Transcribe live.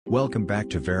Welcome back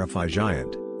to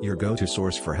Warsawrent, your go-to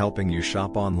source for helping you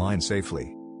shop online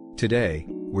safely. Today,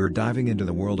 we're diving into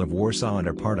the world of Warsawrent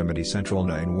Apartamenty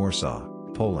Centralna in Warsaw,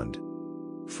 Poland.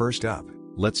 First up,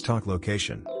 let's talk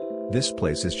location. This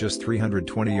place is just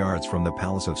 320 yards from the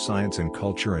Palace of Science and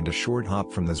Culture and a short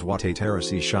hop from the Złote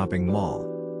Tarasy shopping mall.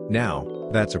 Now,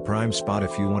 that's a prime spot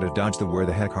if you want to dodge the "where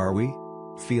the heck are we?"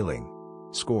 feeling.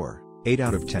 Score: 8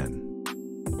 out of 10.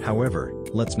 However,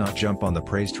 let's not jump on the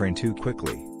praise train too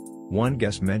quickly. One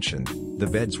guest mentioned, the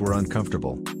beds were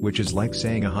uncomfortable, which is like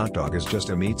saying a hot dog is just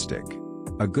a meat stick.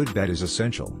 A good bed is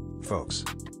essential, folks.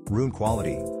 Room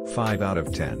quality, 5 out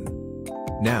of 10.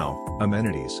 Now,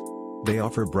 amenities. They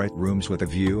offer bright rooms with a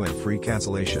view and free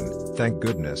cancellation, thank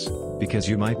goodness, because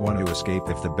you might want to escape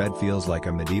if the bed feels like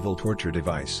a medieval torture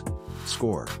device.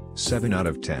 Score: 7 out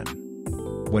of 10.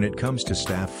 When it comes to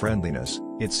staff friendliness,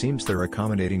 it seems they're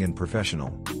accommodating and professional.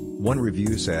 One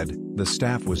review said, the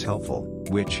staff was helpful,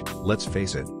 which, let's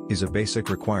face it, is a basic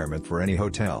requirement for any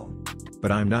hotel.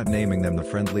 But I'm not naming them the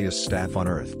friendliest staff on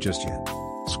earth just yet.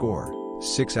 Score: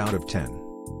 6 out of 10.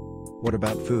 What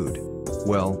about food?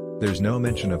 Well, there's no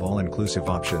mention of all-inclusive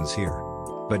options here.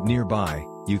 But nearby,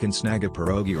 you can snag a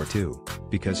pierogi or two,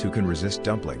 because who can resist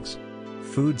dumplings?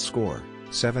 Food score: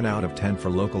 7 out of 10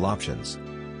 for local options.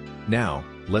 Now,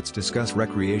 let's discuss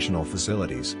recreational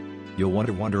facilities. You'll want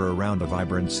to wander around the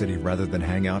vibrant city rather than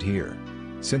hang out here.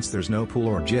 Since there's no pool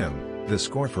or gym, the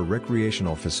score for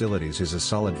recreational facilities is a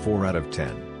solid 4 out of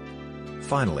 10.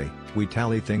 Finally, we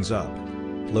tally things up.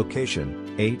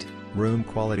 Location: 8, room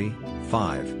quality,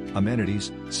 5,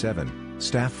 amenities, 7,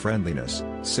 staff friendliness,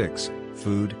 6,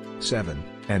 food, 7,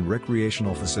 and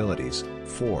recreational facilities,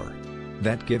 4.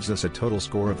 That gives us a total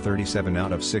score of 37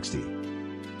 out of 60.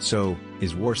 So,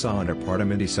 is Warsawrent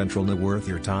Apartamenty Centralna worth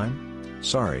your time?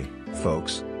 Sorry,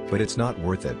 folks, but it's not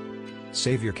worth it.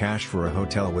 Save your cash for a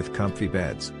hotel with comfy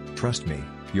beds. Trust me,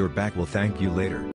 your back will thank you later.